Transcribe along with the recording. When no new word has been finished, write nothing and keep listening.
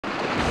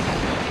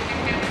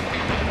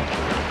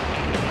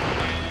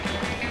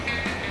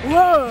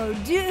Whoa,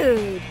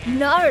 dude,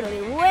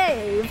 gnarly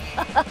wave.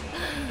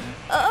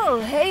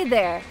 Oh, hey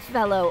there,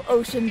 fellow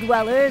ocean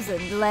dwellers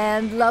and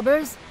land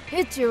lubbers.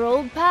 It's your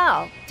old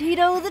pal,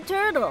 Tito the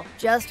Turtle,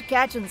 just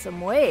catching some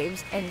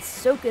waves and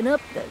soaking up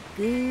the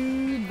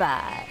good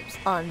vibes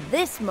on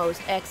this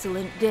most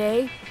excellent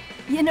day.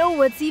 You know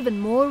what's even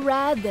more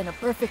rad than a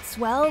perfect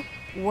swell?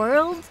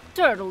 World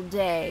Turtle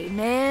Day,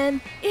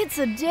 man. It's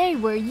a day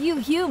where you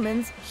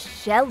humans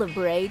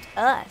celebrate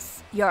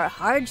us, your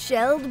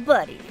hard-shelled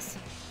buddies.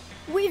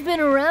 We've been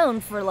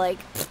around for like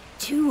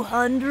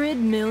 200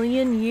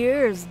 million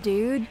years,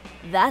 dude.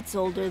 That's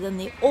older than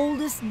the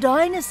oldest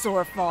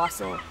dinosaur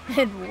fossil.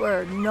 And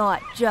we're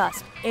not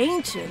just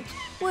ancient,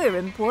 we're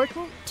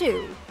important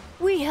too.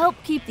 We help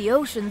keep the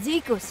ocean's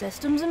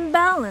ecosystems in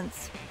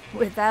balance.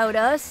 Without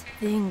us,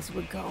 things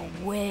would go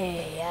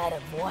way out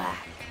of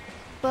whack.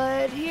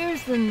 But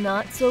here's the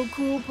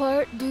not-so-cool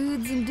part,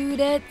 dudes and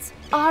dudettes.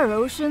 Our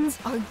oceans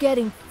are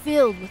getting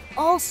filled with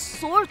all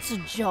sorts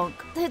of junk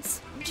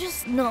that's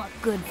just not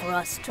good for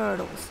us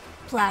turtles.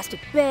 Plastic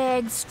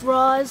bags,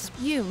 straws,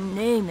 you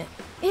name it.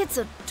 It's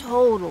a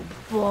total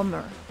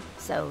bummer.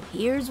 So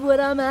here's what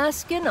I'm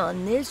asking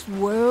on this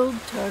World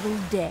Turtle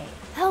Day.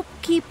 Help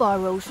keep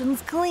our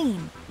oceans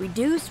clean.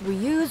 Reduce,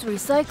 reuse,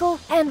 recycle,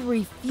 and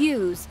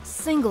refuse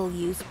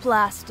single-use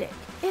plastic.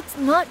 It's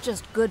not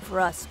just good for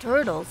us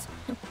turtles,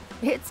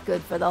 it's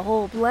good for the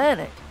whole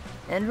planet.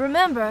 And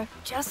remember,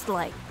 just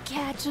like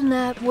catching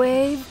that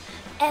wave,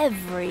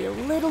 every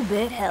little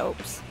bit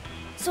helps.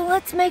 So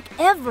let's make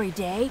every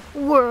day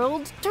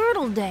World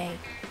Turtle Day.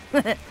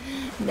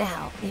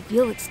 Now, if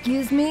you'll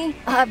excuse me,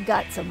 I've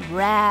got some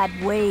rad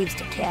waves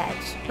to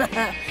catch.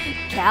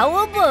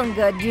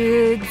 Cowabunga,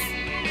 dudes!